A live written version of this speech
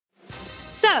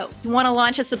So, you want to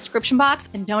launch a subscription box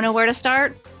and don't know where to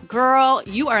start? Girl,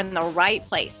 you are in the right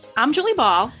place. I'm Julie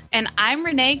Ball. And I'm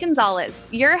Renee Gonzalez,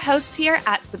 your host here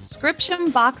at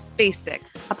Subscription Box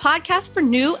Basics, A podcast for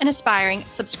new and aspiring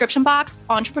subscription box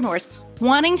entrepreneurs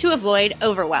wanting to avoid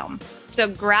overwhelm. So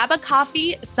grab a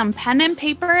coffee, some pen and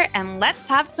paper, and let's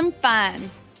have some fun.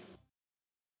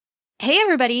 Hey,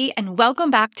 everybody, and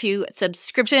welcome back to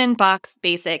Subscription Box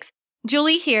Basics.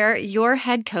 Julie here, your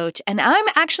head coach, and I'm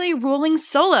actually rolling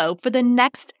solo for the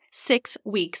next 6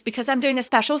 weeks because I'm doing a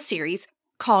special series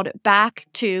called Back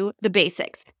to the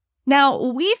Basics. Now,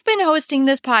 we've been hosting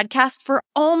this podcast for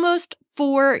almost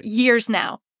 4 years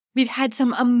now. We've had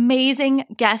some amazing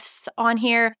guests on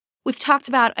here. We've talked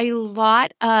about a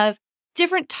lot of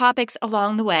different topics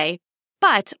along the way,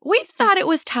 but we thought it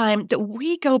was time that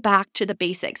we go back to the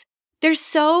basics. There's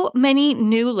so many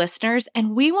new listeners,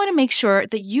 and we want to make sure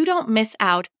that you don't miss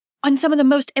out on some of the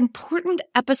most important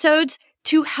episodes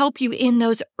to help you in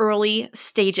those early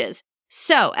stages.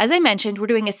 So, as I mentioned, we're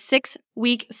doing a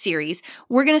 6-week series.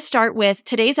 We're going to start with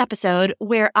today's episode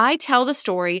where I tell the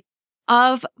story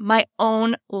of my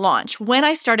own launch when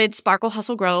I started Sparkle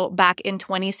Hustle Grow back in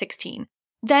 2016.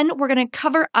 Then we're going to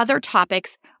cover other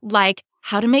topics like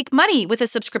how to make money with a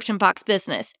subscription box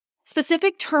business,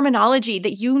 specific terminology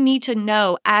that you need to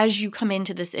know as you come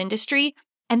into this industry,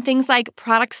 and things like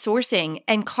product sourcing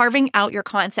and carving out your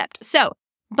concept. So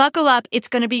buckle up. It's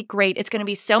going to be great. It's going to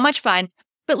be so much fun.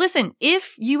 But listen,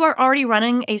 if you are already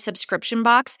running a subscription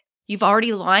box, you've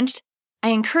already launched, I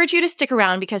encourage you to stick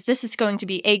around because this is going to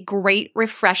be a great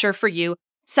refresher for you.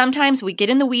 Sometimes we get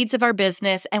in the weeds of our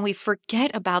business and we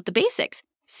forget about the basics.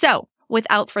 So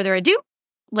without further ado,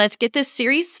 let's get this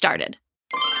series started.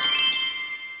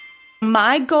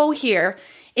 My goal here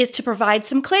is to provide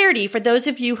some clarity for those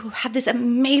of you who have this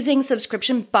amazing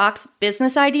subscription box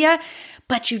business idea,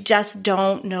 but you just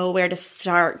don't know where to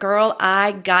start. Girl,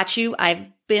 I got you. I've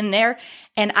been there,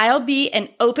 and I'll be an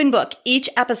open book each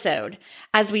episode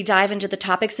as we dive into the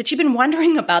topics that you've been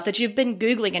wondering about, that you've been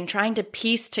Googling and trying to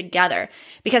piece together,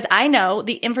 because I know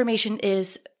the information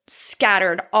is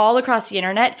scattered all across the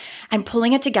internet, and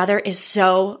pulling it together is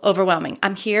so overwhelming.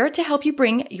 I'm here to help you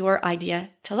bring your idea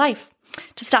to life,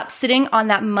 to stop sitting on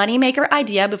that moneymaker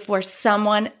idea before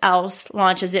someone else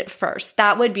launches it first.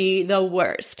 That would be the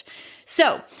worst.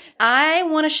 So I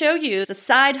want to show you, the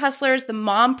side hustlers, the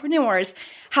mompreneurs,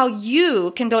 how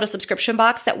you can build a subscription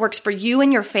box that works for you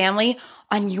and your family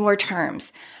on your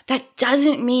terms. That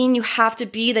doesn't mean you have to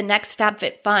be the next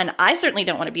FabFitFun. I certainly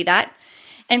don't want to be that.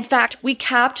 In fact, we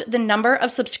capped the number of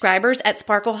subscribers at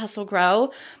Sparkle Hustle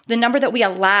Grow, the number that we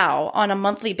allow on a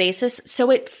monthly basis,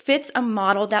 so it fits a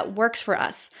model that works for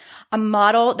us, a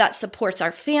model that supports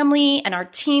our family and our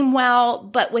team well,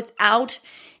 but without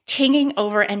taking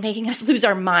over and making us lose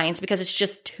our minds because it's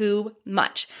just too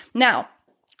much. Now,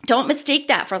 don't mistake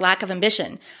that for lack of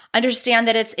ambition. Understand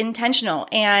that it's intentional,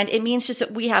 and it means just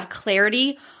that we have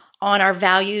clarity on our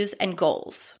values and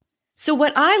goals. So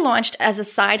what I launched as a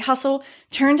side hustle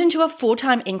turned into a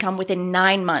full-time income within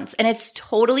 9 months, and it's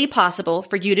totally possible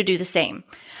for you to do the same.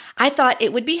 I thought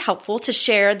it would be helpful to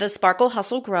share the Sparkle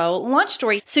Hustle Grow launch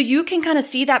story so you can kind of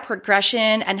see that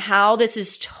progression and how this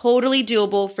is totally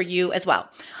doable for you as well.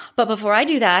 But before I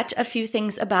do that, a few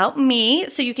things about me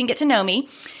so you can get to know me.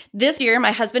 This year,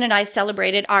 my husband and I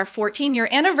celebrated our 14-year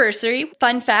anniversary.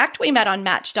 Fun fact, we met on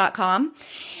Match.com.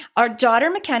 Our daughter,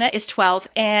 McKenna, is 12,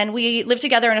 and we live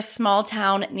together in a small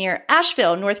town near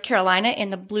Asheville, North Carolina, in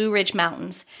the Blue Ridge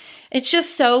Mountains. It's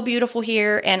just so beautiful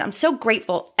here, and I'm so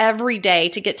grateful every day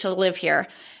to get to live here.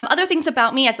 Other things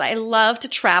about me is I love to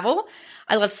travel.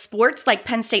 I love sports like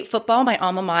Penn State football, my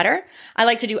alma mater. I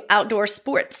like to do outdoor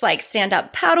sports like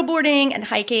stand-up paddleboarding and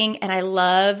hiking, and I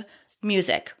love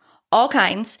music, all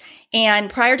kinds. And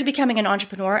prior to becoming an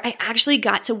entrepreneur, I actually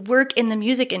got to work in the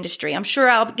music industry. I'm sure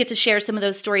I'll get to share some of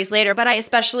those stories later, but I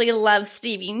especially love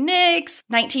Stevie Nicks,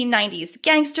 1990s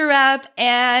gangster rap,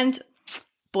 and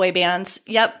boy bands.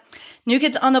 Yep. New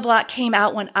Kids on the Block came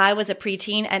out when I was a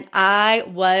preteen, and I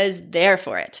was there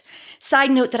for it.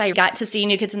 Side note that I got to see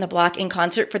New Kids on the Block in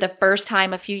concert for the first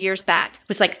time a few years back. It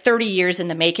was like 30 years in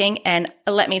the making, and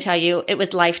let me tell you, it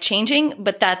was life-changing,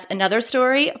 but that's another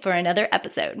story for another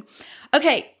episode.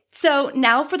 Okay, so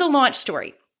now for the launch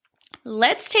story.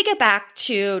 Let's take it back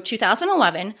to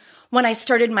 2011 when I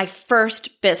started my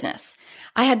first business.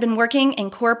 I had been working in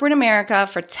corporate America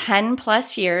for 10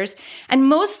 plus years and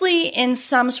mostly in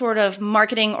some sort of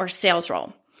marketing or sales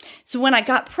role. So when I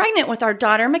got pregnant with our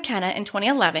daughter, McKenna, in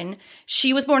 2011,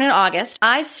 she was born in August,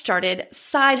 I started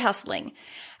side hustling.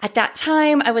 At that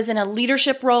time, I was in a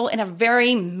leadership role in a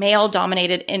very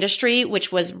male-dominated industry,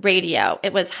 which was radio.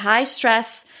 It was high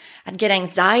stress, I'd get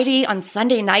anxiety on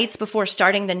Sunday nights before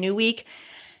starting the new week.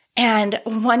 And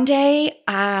one day,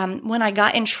 when I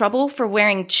got in trouble for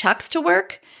wearing Chucks to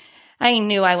work, I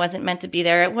knew I wasn't meant to be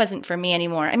there. It wasn't for me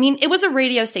anymore. I mean, it was a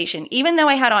radio station. Even though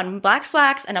I had on black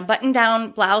slacks and a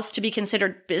button-down blouse to be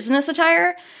considered business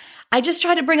attire, I just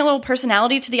tried to bring a little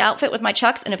personality to the outfit with my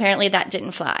Chucks, and apparently that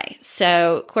didn't fly.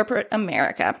 So, corporate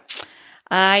America.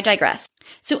 I digress.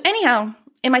 So anyhow,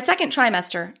 in my second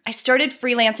trimester, I started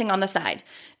freelancing on the side,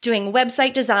 doing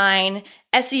website design,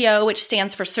 SEO, which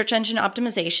stands for search engine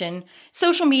optimization,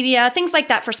 social media, things like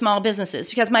that for small businesses,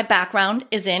 because my background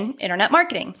is in internet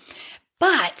marketing.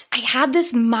 But I had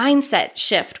this mindset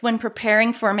shift when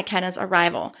preparing for McKenna's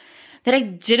arrival that I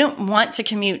didn't want to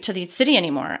commute to the city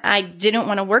anymore. I didn't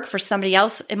want to work for somebody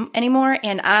else anymore.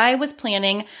 And I was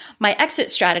planning my exit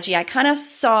strategy. I kind of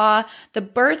saw the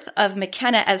birth of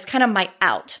McKenna as kind of my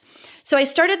out. So I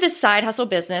started this side hustle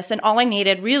business, and all I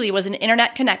needed really was an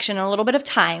internet connection and a little bit of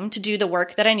time to do the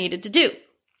work that I needed to do.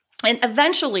 And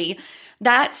eventually,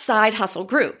 that side hustle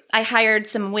grew. I hired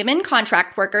some women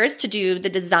contract workers to do the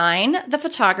design, the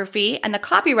photography, and the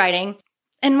copywriting.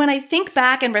 And when I think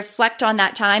back and reflect on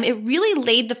that time, it really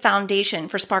laid the foundation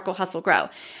for Sparkle Hustle Grow.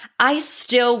 I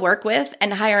still work with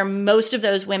and hire most of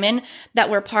those women that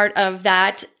were part of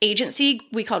that agency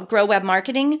we called Grow Web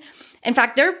Marketing. In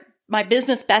fact, they're my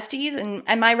business besties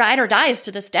and my ride or dies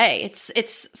to this day.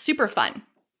 It's super fun.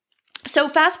 So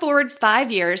fast forward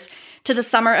 5 years to the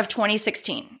summer of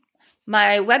 2016.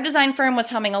 My web design firm was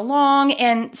humming along,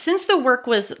 and since the work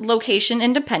was location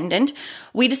independent,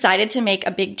 we decided to make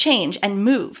a big change and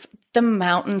move. The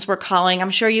mountains were calling.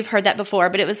 I'm sure you've heard that before,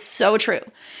 but it was so true.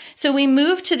 So we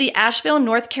moved to the Asheville,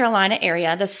 North Carolina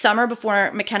area the summer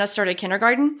before McKenna started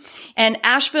kindergarten. And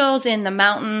Asheville's in the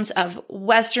mountains of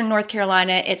Western North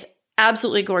Carolina. It's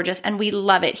absolutely gorgeous, and we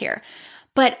love it here.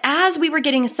 But as we were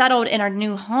getting settled in our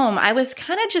new home, I was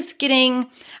kind of just getting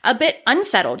a bit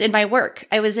unsettled in my work.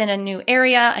 I was in a new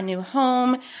area, a new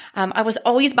home. I was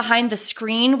always behind the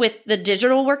screen with the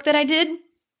digital work that I did.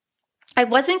 I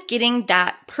wasn't getting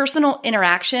that personal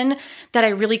interaction that I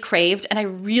really craved, and I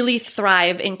really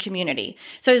thrive in community.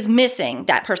 So I was missing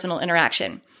that personal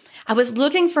interaction. I was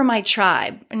looking for my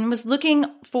tribe and was looking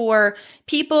for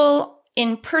people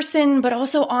in person, but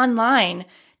also online,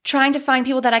 trying to find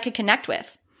people that I could connect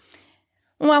with.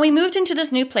 While we moved into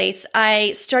this new place,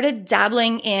 I started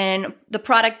dabbling in the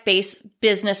product-based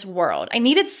business world. I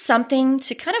needed something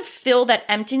to kind of fill that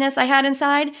emptiness I had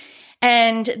inside,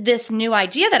 and this new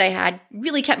idea that I had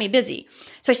really kept me busy.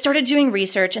 So I started doing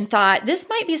research and thought, this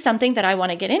might be something that I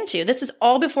want to get into. This is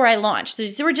all before I launched.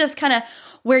 These were just kind of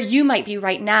where you might be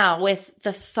right now with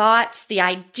the thoughts, the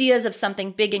ideas of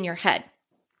something big in your head.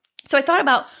 So I thought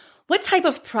about, what type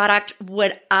of product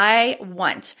would I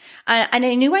want? And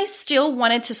I knew I still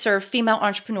wanted to serve female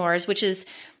entrepreneurs, which is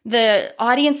the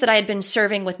audience that I had been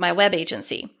serving with my web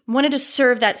agency. I wanted to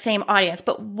serve that same audience,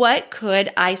 but what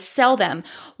could I sell them?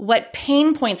 What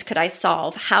pain points could I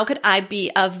solve? How could I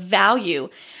be of value?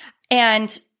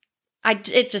 And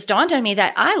it just dawned on me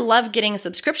that I love getting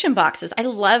subscription boxes. I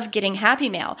love getting Happy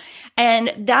Mail.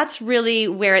 And that's really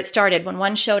where it started. When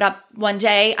one showed up one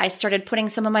day, I started putting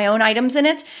some of my own items in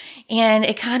it, and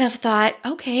it kind of thought,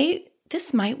 okay,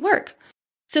 this might work.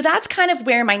 So that's kind of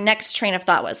where my next train of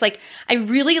thought was. Like, I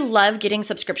really love getting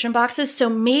subscription boxes. So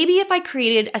maybe if I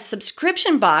created a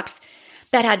subscription box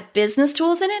that had business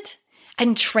tools in it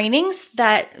and trainings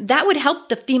that would help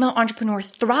the female entrepreneur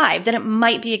thrive, then it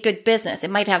might be a good business.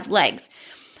 It might have legs.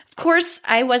 Of course,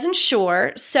 I wasn't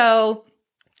sure. So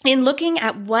in looking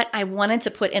at what I wanted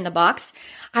to put in the box,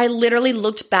 I literally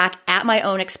looked back at my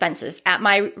own expenses, at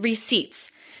my receipts,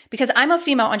 because I'm a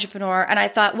female entrepreneur. And I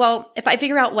thought, well, if I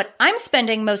figure out what I'm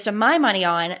spending most of my money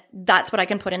on, that's what I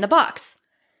can put in the box.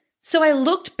 So I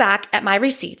looked back at my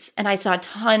receipts and I saw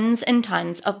tons and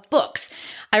tons of books.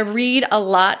 I read a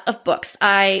lot of books.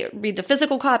 I read the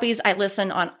physical copies. I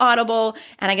listen on Audible,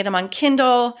 and I get them on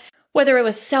Kindle. Whether it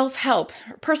was self-help,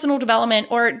 personal development,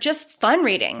 or just fun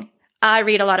reading, I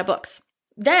read a lot of books.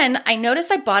 Then I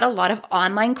noticed I bought a lot of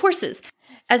online courses.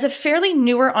 As a fairly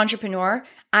newer entrepreneur,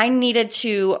 I needed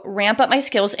to ramp up my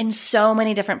skills in so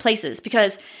many different places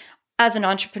because as an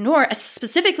entrepreneur,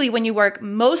 specifically when you work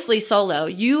mostly solo,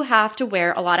 you have to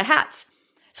wear a lot of hats.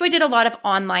 So I did a lot of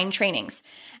online trainings.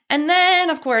 And then,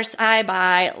 of course, I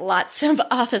buy lots of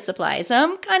office supplies.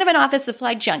 I'm kind of an office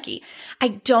supply junkie. I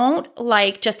don't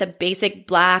like just a basic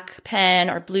black pen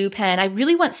or blue pen. I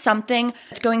really want something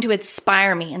that's going to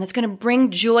inspire me and that's going to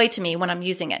bring joy to me when I'm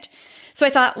using it. So I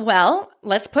thought, well,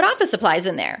 let's put office supplies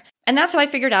in there. And that's how I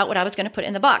figured out what I was going to put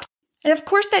in the box. And of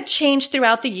course, that changed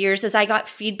throughout the years as I got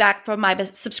feedback from my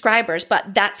subscribers,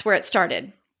 but that's where it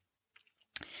started.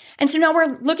 And so now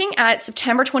we're looking at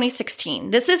September 2016.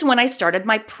 This is when I started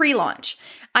my pre-launch.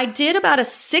 I did about a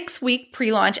 6-week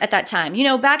pre-launch at that time.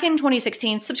 Back in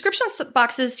 2016, subscription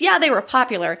boxes, yeah, they were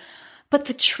popular, but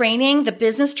the training, the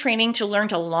business training to learn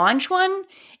to launch one,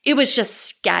 it was just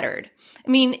scattered.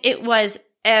 It was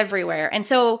everywhere. And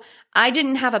so I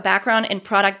didn't have a background in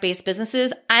product-based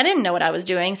businesses. I didn't know what I was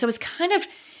doing. So it was kind of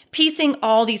piecing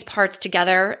all these parts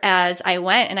together as I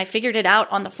went, and I figured it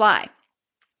out on the fly.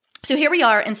 So here we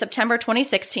are in September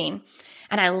 2016,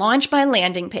 and I launched my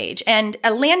landing page. And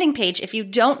a landing page, if you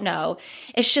don't know,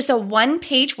 it's just a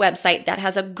one-page website that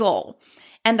has a goal.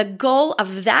 And the goal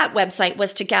of that website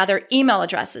was to gather email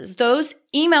addresses. Those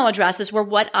email addresses were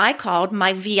what I called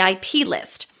my VIP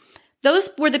list.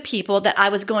 Those were the people that I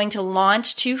was going to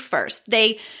launch to first.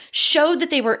 They showed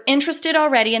that they were interested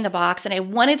already in the box, and I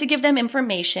wanted to give them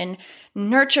information,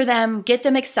 nurture them, get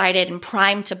them excited and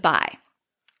primed to buy.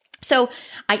 So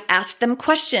I asked them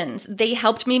questions. They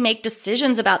helped me make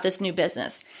decisions about this new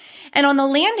business. And on the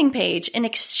landing page, in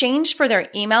exchange for their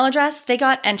email address, they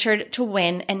got entered to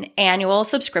win an annual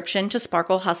subscription to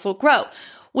Sparkle Hustle Grow,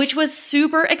 which was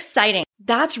super exciting.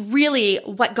 That's really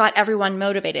what got everyone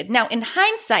motivated. Now, in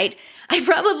hindsight, I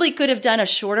probably could have done a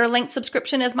shorter length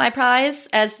subscription as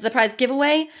the prize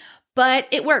giveaway, but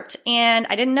it worked, and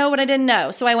I didn't know what I didn't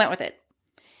know, so I went with it.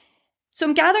 So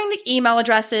I'm gathering the email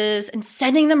addresses and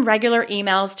sending them regular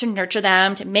emails to nurture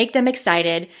them, to make them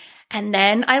excited. And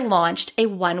then I launched a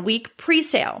 1-week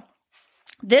pre-sale.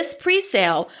 This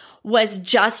pre-sale was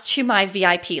just to my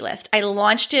VIP list. I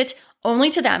launched it only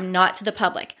to them, not to the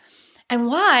public. And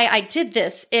why I did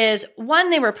this is,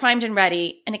 1, they were primed and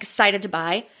ready and excited to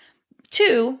buy.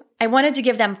 2, I wanted to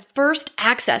give them first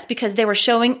access because they were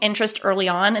showing interest early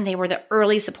on and they were the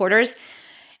early supporters.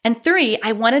 And 3,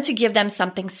 I wanted to give them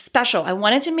something special. I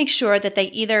wanted to make sure that they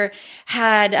either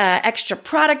had extra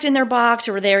product in their box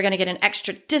or they were going to get an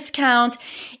extra discount.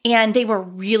 And they were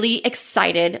really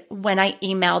excited when I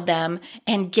emailed them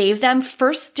and gave them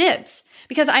first dibs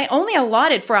because I only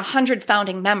allotted for 100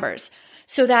 founding members.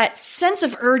 So that sense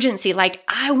of urgency, like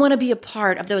I want to be a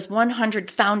part of those 100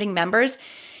 founding members,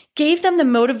 gave them the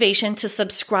motivation to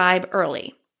subscribe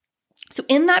early. So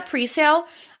in that pre-sale,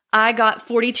 I got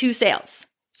 42 sales.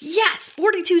 Yes,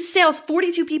 42 sales,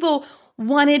 42 people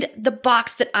wanted the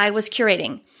box that I was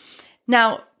curating.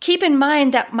 Now, keep in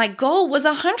mind that my goal was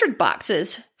 100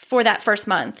 boxes for that first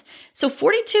month. So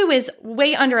 42 is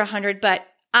way under 100, but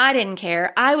I didn't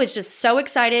care. I was just so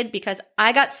excited because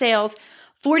I got sales.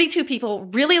 42 people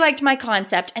really liked my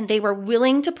concept and they were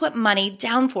willing to put money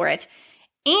down for it.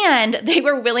 And they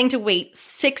were willing to wait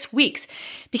 6 weeks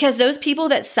because those people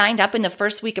that signed up in the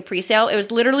first week of pre-sale, it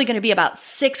was literally going to be about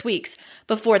 6 weeks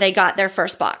before they got their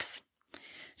first box.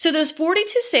 So those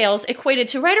 42 sales equated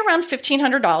to right around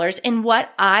 $1,500 in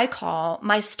what I call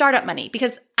my startup money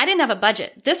because I didn't have a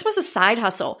budget. This was a side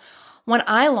hustle. When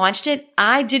I launched it,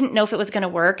 I didn't know if it was going to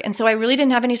work. And so I really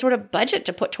didn't have any sort of budget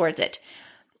to put towards it.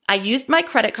 I used my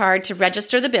credit card to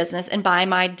register the business and buy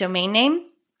my domain name.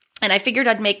 And I figured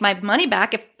I'd make my money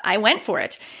back if I went for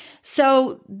it.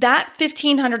 So that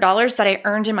 $1,500 that I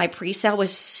earned in my pre-sale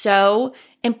was so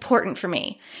important for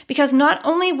me because not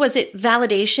only was it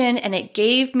validation and it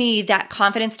gave me that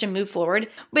confidence to move forward,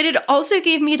 but it also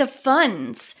gave me the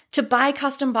funds to buy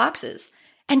custom boxes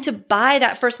and to buy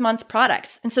that first month's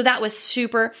products. And so that was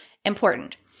super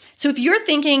important. So if you're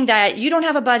thinking that you don't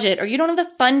have a budget or you don't have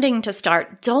the funding to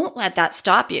start, don't let that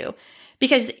stop you.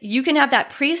 Because you can have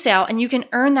that pre-sale and you can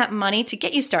earn that money to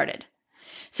get you started.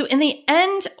 So in the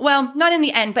end, well, not in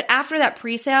the end, but after that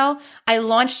pre-sale, I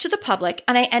launched to the public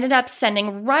and I ended up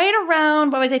sending right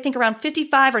around, around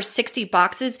 55 or 60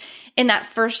 boxes in that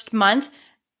first month,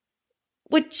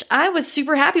 which I was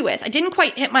super happy with. I didn't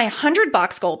quite hit my 100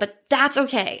 box goal, but that's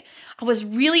okay. I was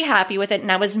really happy with it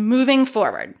and I was moving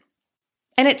forward.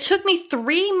 And it took me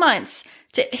 3 months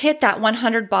to hit that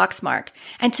 100 box mark.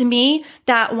 And to me,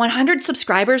 that 100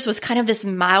 subscribers was kind of this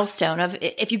milestone of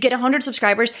if you get 100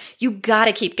 subscribers, you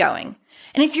gotta keep going.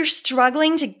 And if you're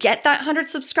struggling to get that 100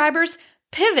 subscribers,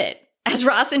 pivot. As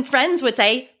Ross and Friends would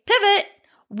say, pivot.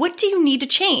 What do you need to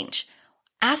change?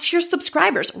 Ask your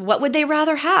subscribers, what would they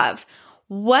rather have?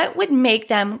 What would make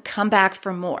them come back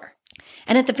for more?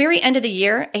 And at the very end of the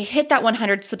year, I hit that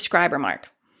 100 subscriber mark.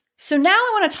 So now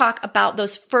I want to talk about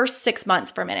those first 6 months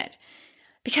for a minute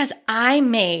because I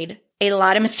made a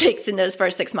lot of mistakes in those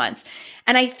first 6 months.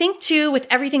 And I think too, with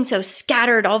everything so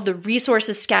scattered, all of the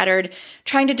resources scattered,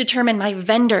 trying to determine my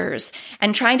vendors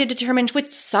and trying to determine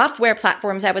which software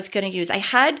platforms I was going to use, I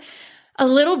had a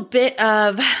little bit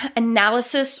of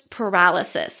analysis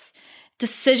paralysis.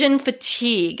 decision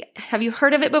fatigue. Have you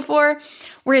heard of it before?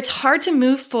 Where it's hard to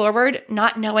move forward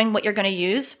not knowing what you're going to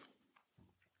use.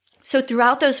 So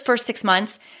throughout those first 6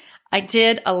 months, I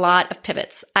did a lot of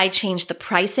pivots. I changed the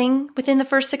pricing within the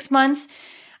first 6 months.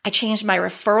 I changed my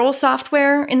referral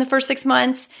software in the first 6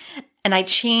 months. And I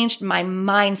changed my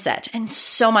mindset and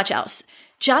so much else.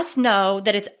 Just know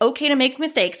that it's okay to make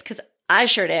mistakes, because I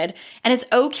sure did. And it's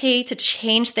okay to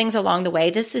change things along the way.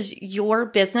 This is your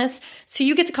business, so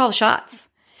you get to call the shots.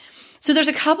 So there's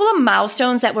a couple of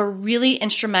milestones that were really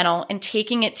instrumental in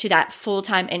taking it to that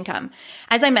full-time income.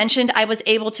 As I mentioned, I was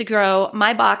able to grow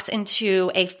my box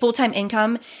into a full-time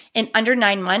income in under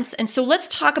 9 months. And so let's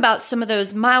talk about some of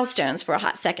those milestones for a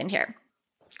hot second here.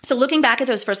 So looking back at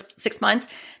those first 6 months,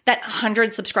 that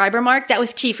 100 subscriber mark, that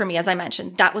was key for me, as I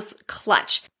mentioned. That was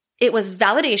clutch. It was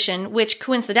validation, which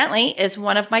coincidentally is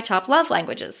one of my top love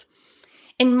languages.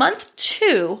 In month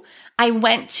 2, I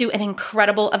went to an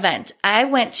incredible event. I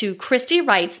went to Christy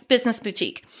Wright's Business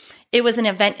Boutique. It was an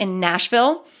event in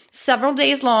Nashville, several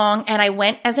days long, and I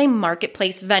went as a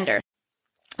marketplace vendor.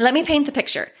 Let me paint the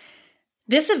picture.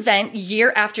 This event,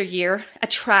 year after year,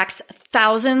 attracts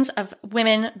thousands of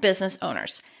women business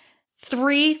owners,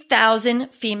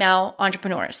 3,000 female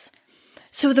entrepreneurs.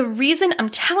 So the reason I'm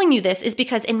telling you this is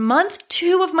because in month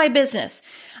 2 of my business,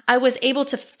 I was able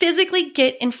to physically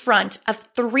get in front of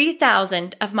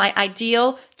 3,000 of my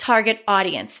ideal target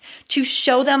audience to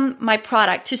show them my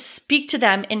product, to speak to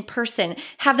them in person,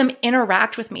 have them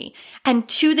interact with me. And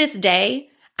to this day,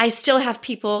 I still have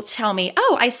people tell me,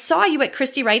 "Oh, I saw you at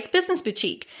Christy Wright's Business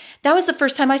Boutique. That was the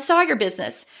first time I saw your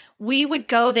business." We would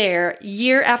go there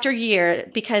year after year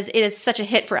because it is such a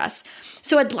hit for us.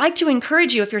 So I'd like to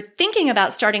encourage you, if you're thinking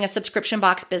about starting a subscription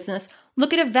box business,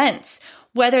 look at events,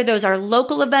 whether those are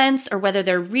local events or whether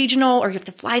they're regional or you have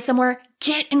to fly somewhere.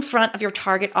 Get in front of your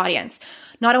target audience,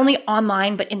 not only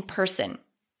online, but in person.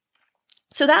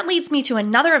 So that leads me to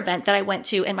another event that I went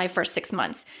to in my first 6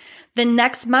 months. The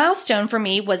next milestone for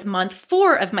me was month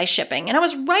 4 of my shipping. And I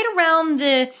was right around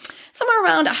somewhere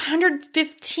around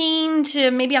 115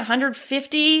 to maybe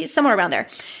 150, somewhere around there.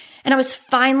 And I was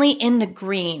finally in the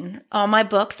green on my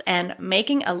books and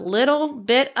making a little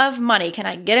bit of money. Can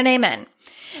I get an amen?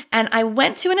 And I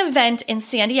went to an event in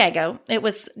San Diego. It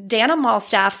was Dana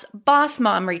Malstaff's Boss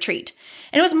Mom Retreat.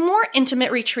 And it was a more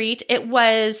intimate retreat. It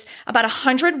was about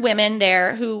 100 women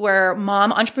there who were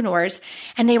mom entrepreneurs,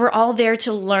 and they were all there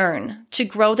to learn, to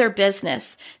grow their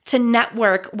business, to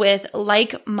network with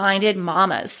like-minded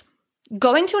mamas.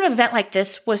 Going to an event like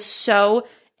this was so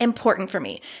important for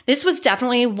me. This was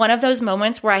definitely one of those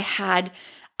moments where I had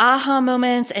aha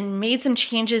moments and made some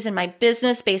changes in my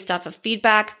business based off of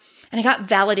feedback. And I got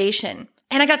validation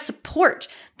and I got support.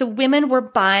 The women were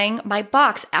buying my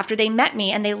box after they met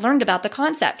me and they learned about the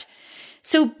concept.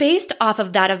 So based off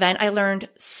of that event, I learned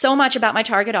so much about my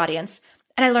target audience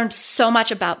and I learned so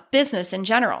much about business in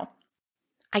general.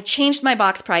 I changed my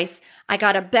box price. I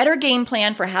got a better game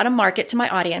plan for how to market to my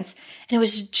audience. And it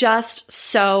was just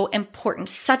so important,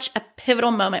 such a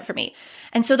pivotal moment for me.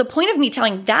 And so the point of me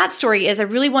telling that story is I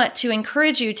really want to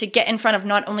encourage you to get in front of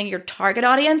not only your target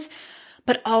audience,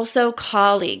 but also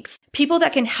colleagues, people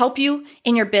that can help you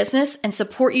in your business and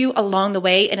support you along the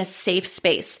way in a safe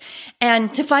space.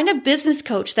 And to find a business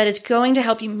coach that is going to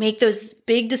help you make those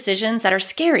big decisions that are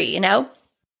scary,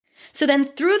 So then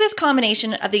through this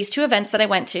combination of these 2 events that I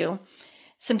went to,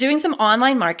 doing some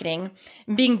online marketing,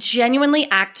 being genuinely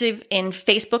active in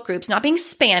Facebook groups, not being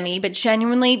spammy, but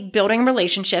genuinely building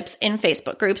relationships in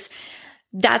Facebook groups,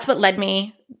 that's what led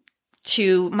me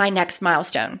to my next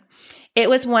milestone. It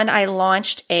was when I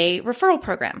launched a referral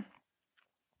program.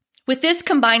 With this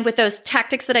combined with those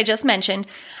tactics that I just mentioned,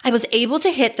 I was able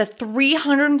to hit the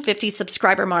 350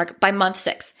 subscriber mark by month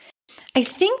 6. I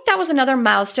think that was another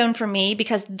milestone for me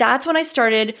because that's when I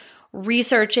started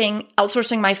researching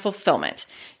outsourcing my fulfillment,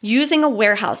 using a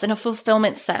warehouse and a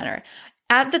fulfillment center.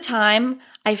 At the time,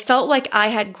 I felt like I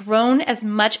had grown as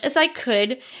much as I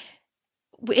could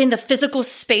in the physical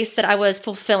space that I was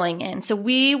fulfilling in. So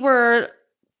we were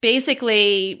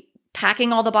basically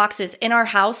packing all the boxes in our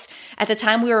house. At the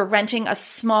time, we were renting a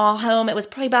small home. It was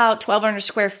probably about 1,200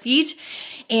 square feet.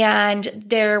 And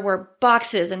there were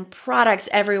boxes and products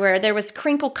everywhere. There was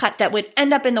crinkle cut that would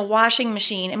end up in the washing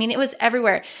machine. I mean, it was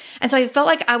everywhere. And so I felt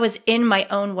like I was in my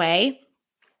own way.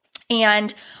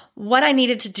 And what I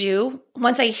needed to do,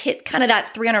 once I hit kind of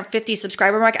that 350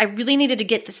 subscriber mark, I really needed to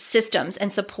get the systems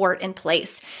and support in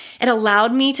place. It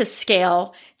allowed me to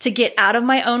scale, to get out of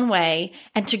my own way,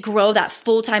 and to grow that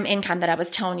full-time income that I was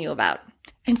telling you about.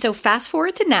 And so fast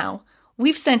forward to now,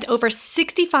 we've sent over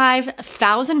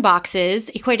 65,000 boxes,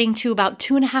 equating to about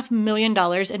 $2.5 million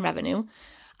in revenue.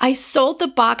 I sold the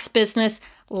box business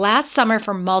last summer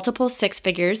for multiple six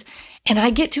figures, and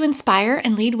I get to inspire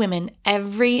and lead women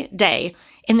every day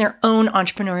in their own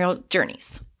entrepreneurial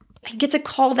journeys. I get to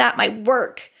call that my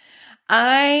work.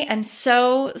 I am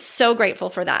so, so grateful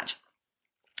for that.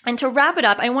 And to wrap it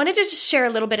up, I wanted to just share a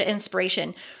little bit of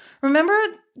inspiration. Remember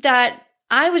that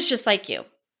I was just like you.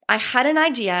 I had an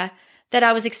idea that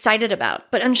I was excited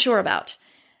about, but unsure about.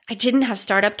 I didn't have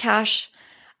startup cash.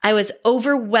 I was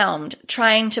overwhelmed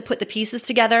trying to put the pieces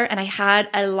together, and I had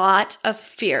a lot of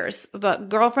fears. But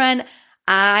girlfriend,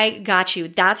 I got you.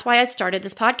 That's why I started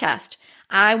this podcast.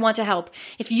 I want to help.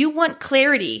 If you want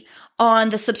clarity on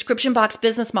the subscription box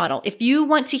business model, if you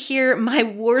want to hear my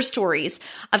war stories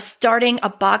of starting a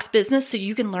box business so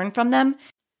you can learn from them,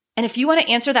 and if you want to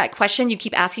answer that question you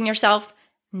keep asking yourself,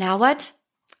 now what?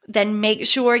 Then make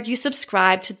sure you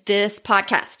subscribe to this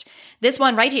podcast. This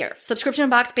one right here, Subscription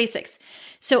Box Basics,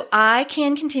 so I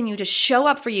can continue to show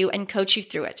up for you and coach you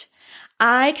through it.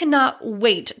 I cannot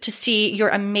wait to see your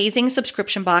amazing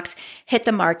subscription box hit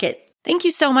the market. Thank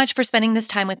you so much for spending this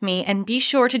time with me, and be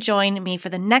sure to join me for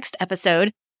the next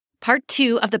episode, part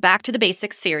 2 of the Back to the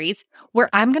Basics series, where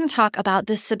I'm going to talk about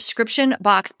the subscription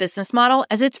box business model,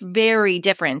 as it's very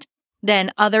different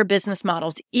than other business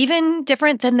models, even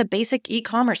different than the basic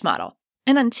e-commerce model.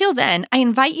 And until then, I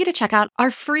invite you to check out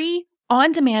our free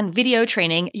on-demand video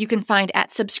training you can find at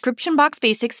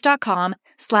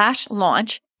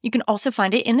subscriptionboxbasics.com/launch. You can also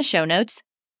find it in the show notes.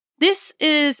 This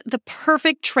is the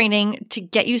perfect training to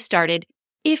get you started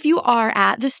if you are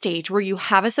at the stage where you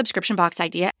have a subscription box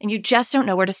idea and you just don't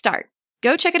know where to start.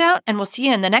 Go check it out, and we'll see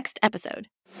you in the next episode.